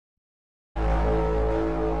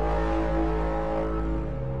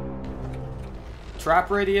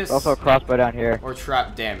Trap radius? There's also a crossbow down here. Or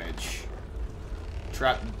trap damage?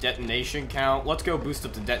 Trap detonation count? Let's go boost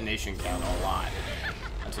up the detonation count a lot.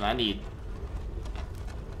 That's what I need.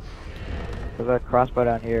 There's a crossbow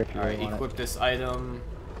down here if you Alright, really want equip this item.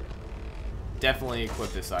 Definitely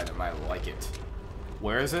equip this item. I like it.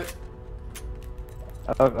 Where is it?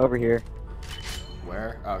 it. Over here.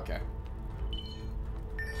 Where? Oh, okay.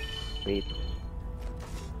 Sweet.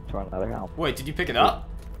 Throw another helm. Wait, did you pick it up?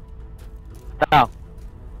 No.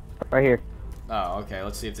 Right here. Oh, okay.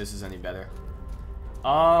 Let's see if this is any better.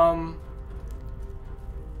 Not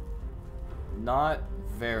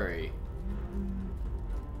very.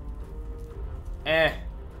 Eh.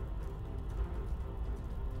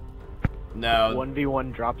 No.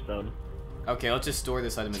 1v1 drop zone. Okay, let's just store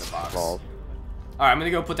this item in the box. Balls. Alright, I'm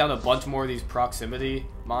gonna go put down a bunch more of these proximity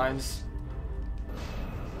mines.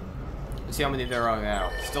 Let's see how many there are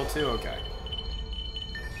now. Still 2? Okay.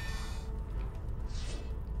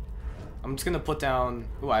 I'm just gonna put down...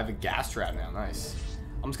 Ooh, I have a gas trap now. Nice.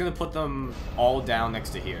 I'm just gonna put them all down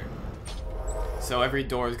next to here. So every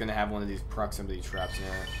door is gonna have one of these proximity traps in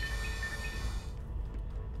it.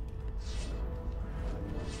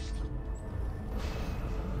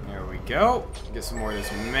 There we go. Get some more of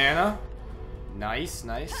this mana. Nice,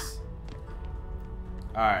 nice.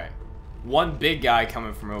 Alright. One big guy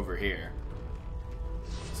coming from over here.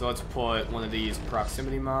 So let's put one of these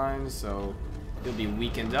proximity mines so he'll be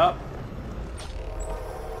weakened up.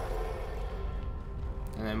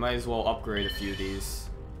 And I might as well upgrade a few of these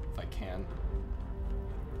if I can.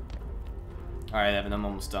 Alright, Evan, I'm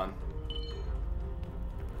almost done.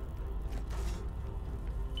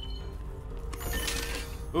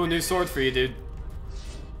 Ooh, new sword for you, dude.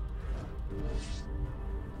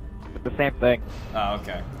 The same thing. Oh,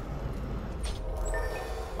 okay.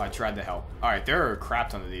 I tried to help. Alright, there are a crap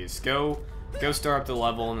ton of these. Go start up the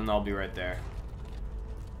level and then I'll be right there.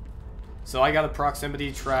 So I got a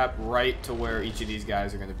proximity trap right to where each of these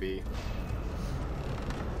guys are going to be.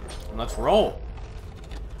 And let's roll.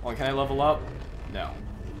 Oh, can I level up? No.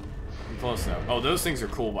 I'm close though. Oh, those things are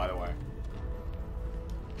cool, by the way.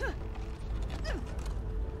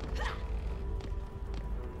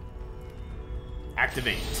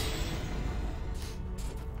 Activate.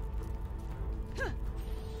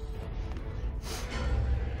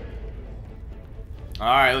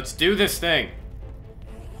 Alright, let's do this thing.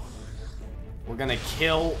 We're gonna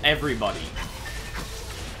kill everybody.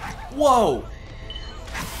 Whoa!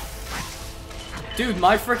 Dude,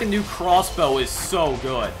 my freaking new crossbow is so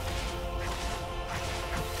good.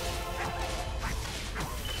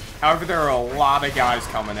 However, there are a lot of guys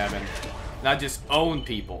coming, Evan. And I just own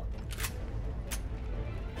people.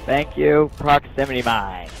 Thank you, proximity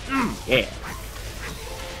mine. Yeah.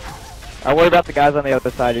 I worry about the guys on the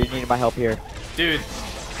other side. You need my help here. Dude,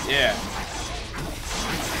 yeah.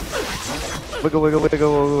 Wiggle, wiggle, wiggle,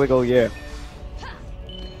 wiggle, wiggle, yeah.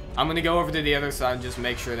 I'm gonna go over to the other side and just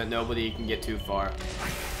make sure that nobody can get too far.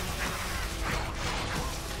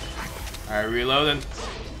 Alright, reloading.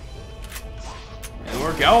 And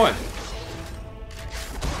we're going.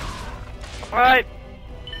 Alright.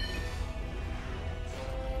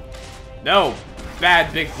 No.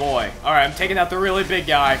 Bad big boy. Alright, I'm taking out the really big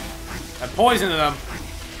guy. I'm poisoning them.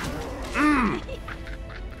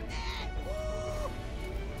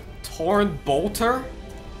 Torn bolter?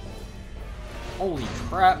 Holy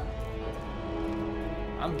crap.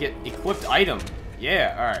 I'm getting equipped item.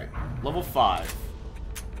 Yeah, alright. Level 5.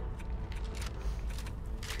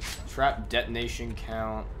 Trap detonation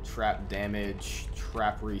count, trap damage,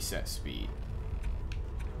 trap reset speed.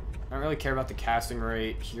 I don't really care about the casting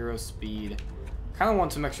rate, hero speed. Kind of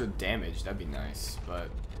want some extra damage, that'd be nice, but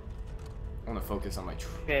I want to focus on my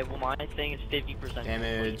Okay, well my thing is 50%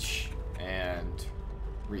 damage and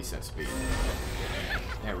reset speed.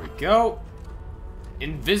 There we go.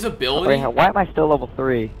 Invisibility. Wait, why am I still level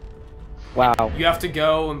 3? Wow. You have to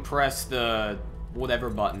go and press the whatever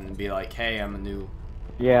button and be like, hey, I'm a new...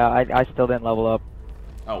 Yeah, I still didn't level up.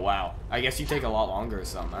 Oh, wow. I guess you take a lot longer or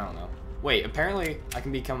something. I don't know. Wait, apparently I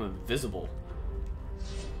can become invisible.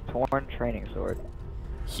 Torn training sword.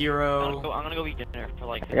 Hero... I'm gonna go eat dinner for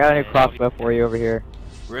like... I got a new crossbow for you over here.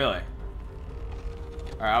 Really?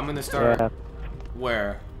 Alright, I'm gonna start... Yeah.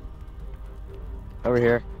 Where? Over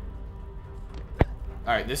here.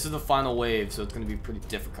 Alright, this is the final wave, so it's gonna be pretty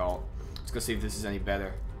difficult. Let's go see if this is any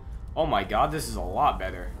better. Oh my god, this is a lot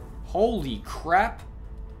better. Holy crap!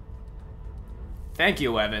 Thank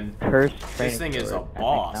you, Evan. Cursed This thing is a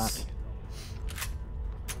boss.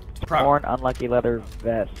 Torn unlucky leather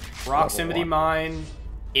vest. Proximity mine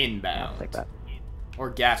inbound. Like that. Or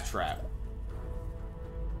gas trap.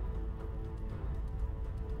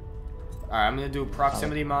 Alright, I'm gonna do a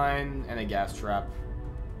proximity mine and a gas trap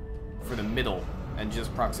for the middle, and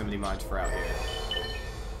just proximity mines for out here.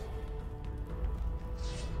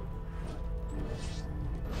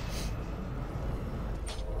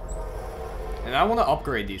 And I want to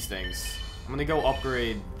upgrade these things. I'm gonna go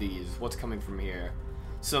upgrade these. What's coming from here?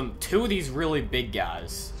 Two of these really big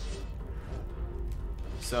guys.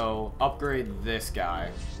 So, upgrade this guy.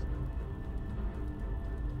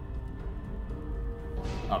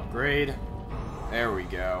 Upgrade. There we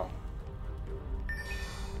go.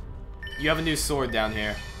 You have a new sword down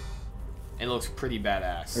here. It looks pretty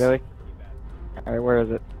badass. Really? Alright, where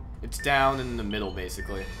is it? It's down in the middle,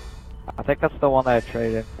 basically. I think that's the one that I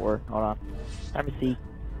traded in for. Hold on. Let me see.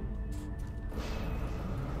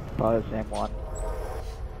 Probably the same one.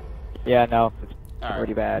 Yeah, no. It's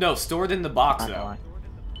pretty bad. No, store it in the box, Not though. lying.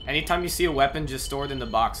 Anytime you see a weapon, just store it in the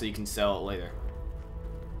box so you can sell it later.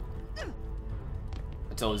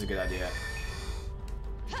 That's always a good idea.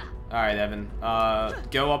 Alright, Evan.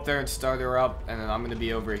 Go up there and start her up, and then I'm gonna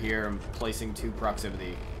be over here and placing 2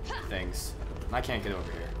 proximity things. I can't get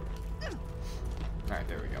over here. Alright,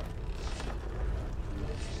 there we go.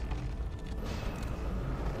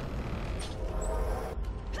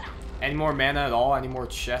 Any more mana at all? Any more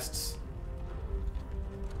chests?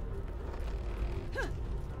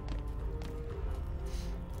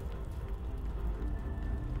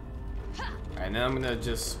 And then I'm gonna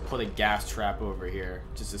just put a gas trap over here,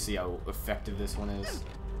 just to see how effective this one is.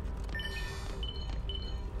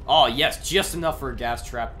 Oh yes, just enough for a gas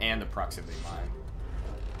trap and a proximity mine.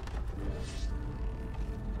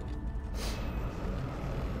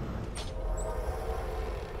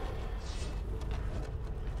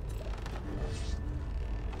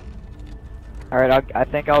 Alright, I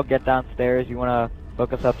think I'll get downstairs. You wanna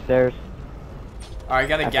focus upstairs? Alright, I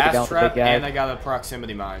got a After gas the trap big guy. and I got a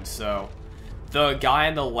proximity mine, so the guy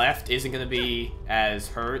on the left isn't going to be as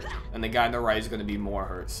hurt, and the guy on the right is going to be more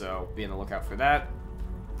hurt, so be on the lookout for that.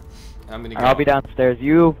 And I'm going to go. I'll be downstairs.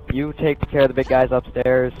 You take care of the big guys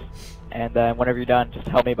upstairs, and then whenever you're done, just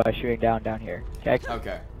help me by shooting down here. Okay?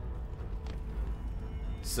 Okay.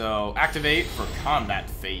 So, activate for combat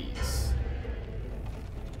phase.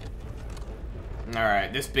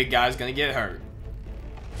 Alright, this big guy's going to get hurt.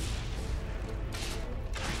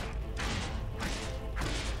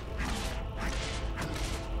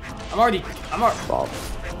 I'm already. Ball.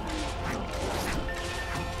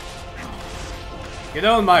 Get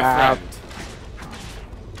on, my friend.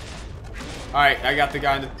 Alright, I got the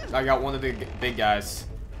guy. I got one of the big guys.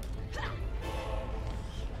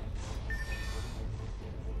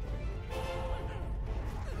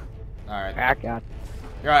 Alright. Back on.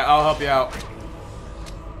 Alright, I'll help you out.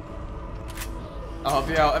 I'll help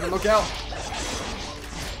you out. Evan, look out.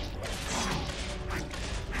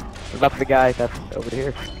 What about the guy that's over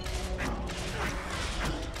here?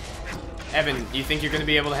 Evan, you think you're going to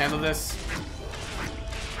be able to handle this?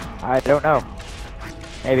 I don't know.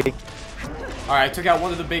 Maybe. Alright, I took out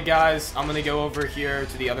one of the big guys. I'm going to go over here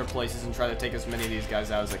to the other places and try to take as many of these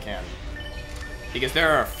guys out as I can. Because there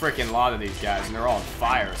are a freaking lot of these guys, and they're all on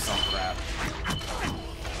fire or some crap.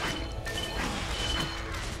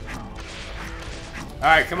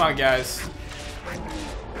 Alright, come on, guys.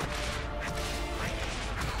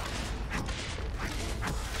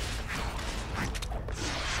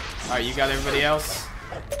 Alright, you got everybody else?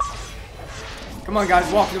 Come on, guys,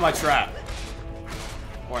 walk into my trap.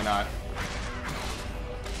 Or not.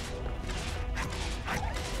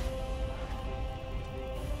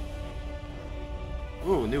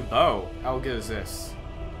 Ooh, new bow. How good is this?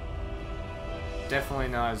 Definitely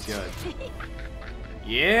not as good.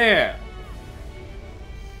 Yeah!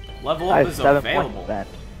 Level up is available.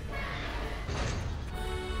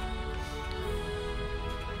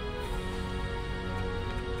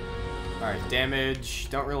 Alright, damage.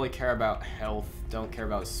 Don't really care about health. Don't care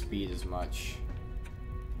about speed as much.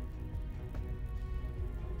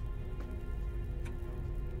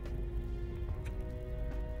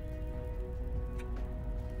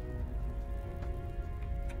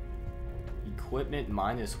 Equipment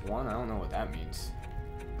 -1? I don't know what that means.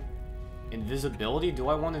 Invisibility? Do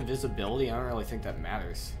I want invisibility? I don't really think that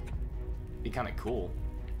matters. Be kind of cool.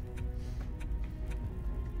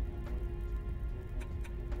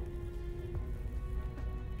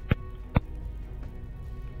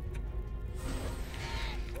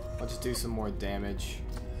 I'll just do some more damage.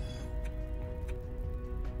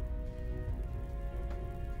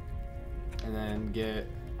 And then get...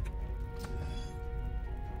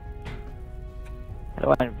 How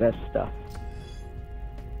do I invest stuff?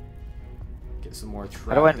 Get some more trap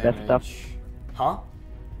How do I invest damage. stuff? Huh?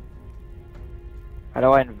 How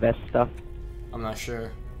do I invest stuff? I'm not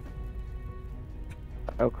sure.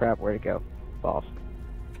 Oh crap, where'd it go? Balls.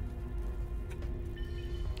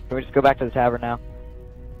 Can we just go back to the tavern now?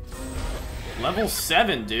 Level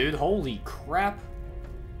 7, dude. Holy crap.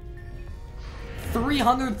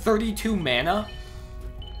 332 mana?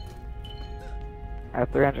 I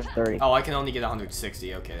have 330. Oh, I can only get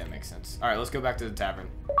 160. Okay, that makes sense. Alright, let's go back to the tavern.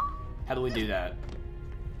 How do we do that?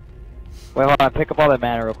 Wait, hold on, pick up all that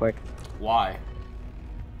mana real quick. Why?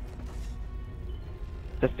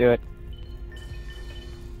 Just do it.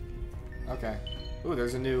 Okay. Ooh,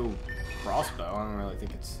 there's a new crossbow. I don't really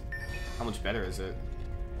think it's... How much better is it?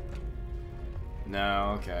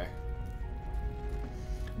 No, okay.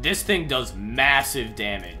 This thing does massive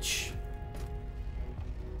damage.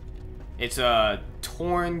 It's a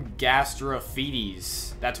Torn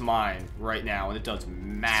Gastrophetes. That's mine right now, and it does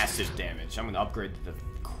massive damage. I'm gonna upgrade the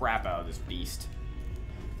crap out of this beast.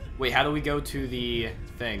 Wait, how do we go to the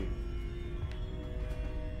thing?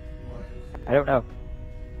 I don't know.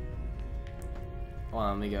 Hold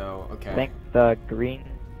on, let me go. Okay. I think the green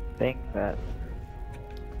thing that...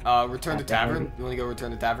 Return to tavern? You wanna go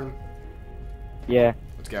return to tavern? Yeah.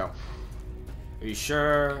 Let's go. Are you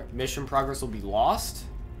sure mission progress will be lost?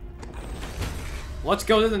 Let's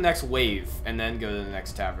go to the next wave and then go to the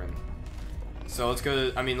next tavern. So let's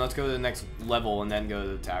go to, let's go to the next level and then go to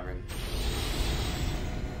the tavern.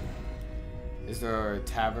 Is there a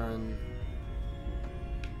tavern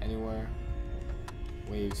anywhere?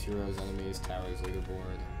 Waves, heroes, enemies, towers,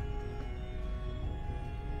 leaderboard.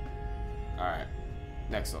 Alright.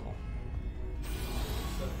 Next level.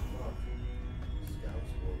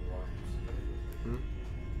 Hmm?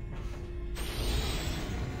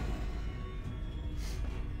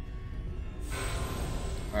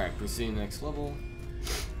 Alright, proceed next level.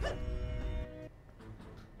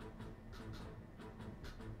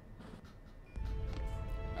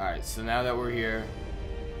 Alright, so now that we're here,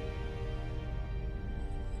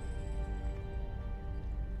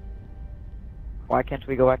 why can't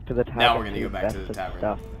we go back to the tavern? now we're gonna go back to the invest in tavern.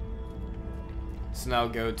 Stuff? So now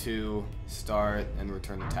go to start and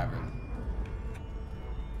return to tavern.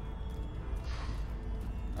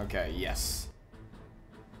 Okay, yes.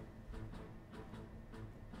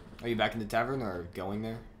 Are you back in the tavern or going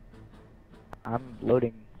there? I'm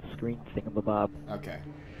loading screen thingamabob. Okay.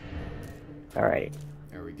 Alright.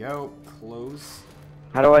 There we go. Close.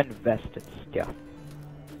 How do I invest in stuff?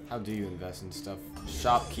 How do you invest in stuff?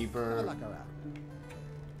 Shopkeeper.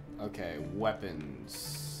 Okay,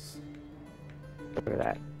 weapons. Look at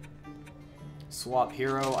that. Swap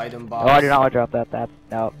hero, item box. Oh, I do not want to drop that.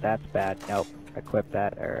 No, that's bad. Nope. Equip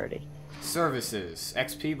that already. Services.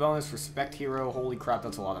 XP bonus, respect hero. Holy crap,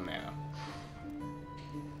 that's a lot of mana.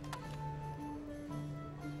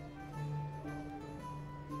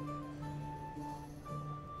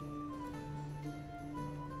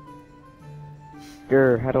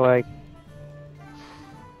 Grr, how do I...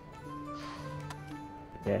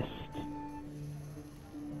 Invest.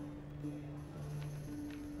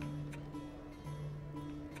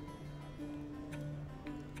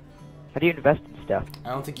 How do you invest in stuff? I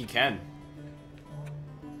don't think you can.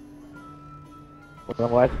 Well,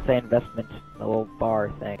 then why does it say investment in the little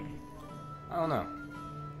bar thing? I don't know.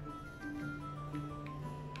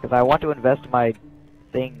 Because I want to invest my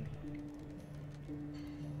thing.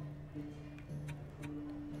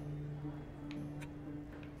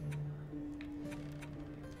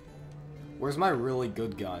 Where's my really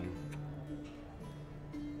good gun?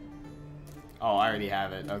 Oh, I already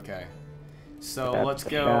have it. Okay. So That's let's the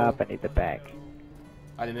go. Shop. I need the bag.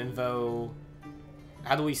 Item info.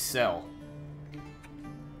 How do we sell?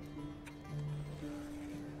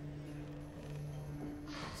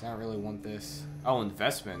 I don't really want this. Oh,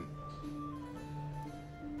 investment.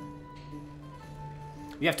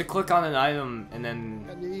 You have to click on an item and then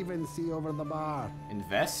Can you even see over the bar?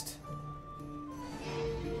 invest?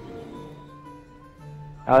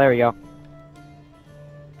 Oh, there we go.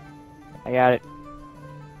 I got it.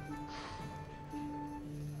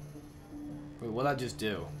 Wait, what'd I just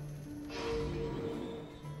do?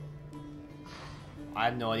 I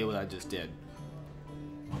have no idea what I just did.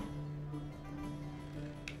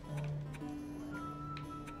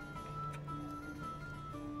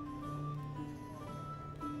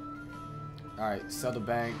 Alright, sell the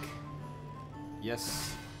bank.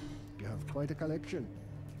 Yes. You have quite a collection.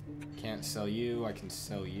 Can't sell you. I can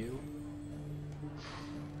sell you.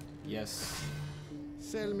 Yes.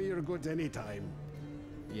 Sell me your goods anytime.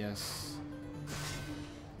 Yes.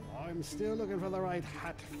 I'm still looking for the right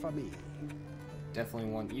hat for me. Definitely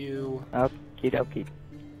want you. Okie dokie.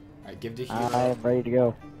 Alright, give the hero. I am ready to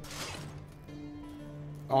go.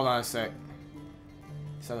 Hold on a sec.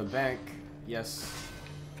 Sell the bank. Yes.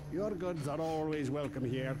 Your goods are always welcome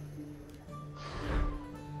here.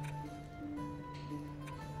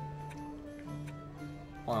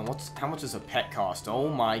 Hold on, how much does a pet cost? Oh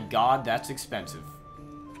my god, that's expensive.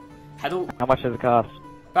 How much does it cost?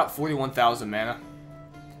 About 41,000 mana.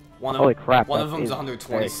 Holy crap! One that of them's is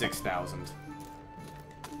 126,000.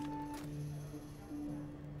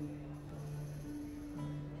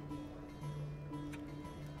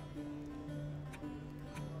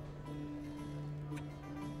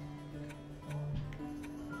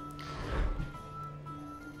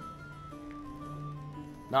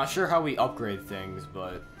 Not sure how we upgrade things,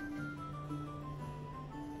 but...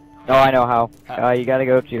 Oh, I know how. You gotta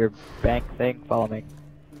go to your bank thing. Follow me.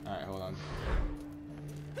 Alright, hold on.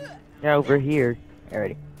 Yeah, over here.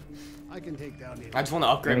 Alrighty. I can take down the. I just want to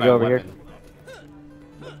upgrade my Go over weapon.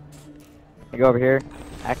 You go over here.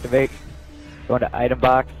 Activate. Go into item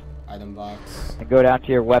box. Item box. And go down to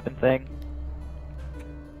your weapon thing.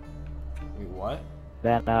 Wait, what?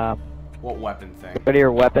 Then, What weapon thing? go to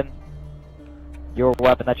your weapon. Your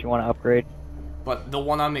weapon that you want to upgrade. But the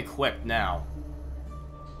one I'm equipped now.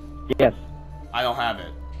 Yes. I don't have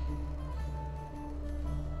it.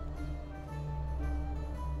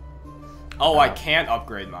 Oh, I can't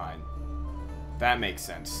upgrade mine. That makes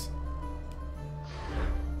sense.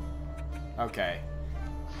 Okay.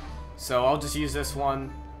 So I'll just use this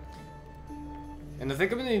one. And I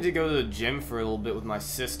think I'm gonna need to go to the gym for a little bit with my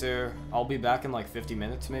sister. I'll be back in like 50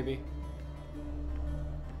 minutes, maybe.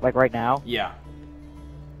 Like right now? Yeah.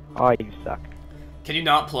 Oh, you suck. Can you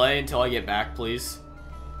not play until I get back, please?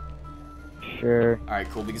 Sure. Alright,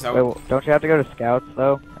 cool, because I Wait, would... well, don't you have to go to Scouts,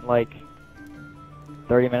 though? In like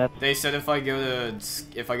 30 minutes? They said if I go to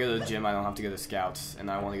the gym, I don't have to go to Scouts,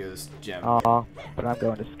 and I want to go to this gym. Aw, but I'm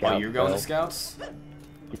going to Scouts. Oh, you're going though. to Scouts?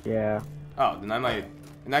 Yeah. Oh, then I might...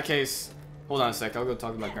 In that case, hold on a sec, I'll go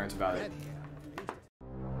talk to my parents about it.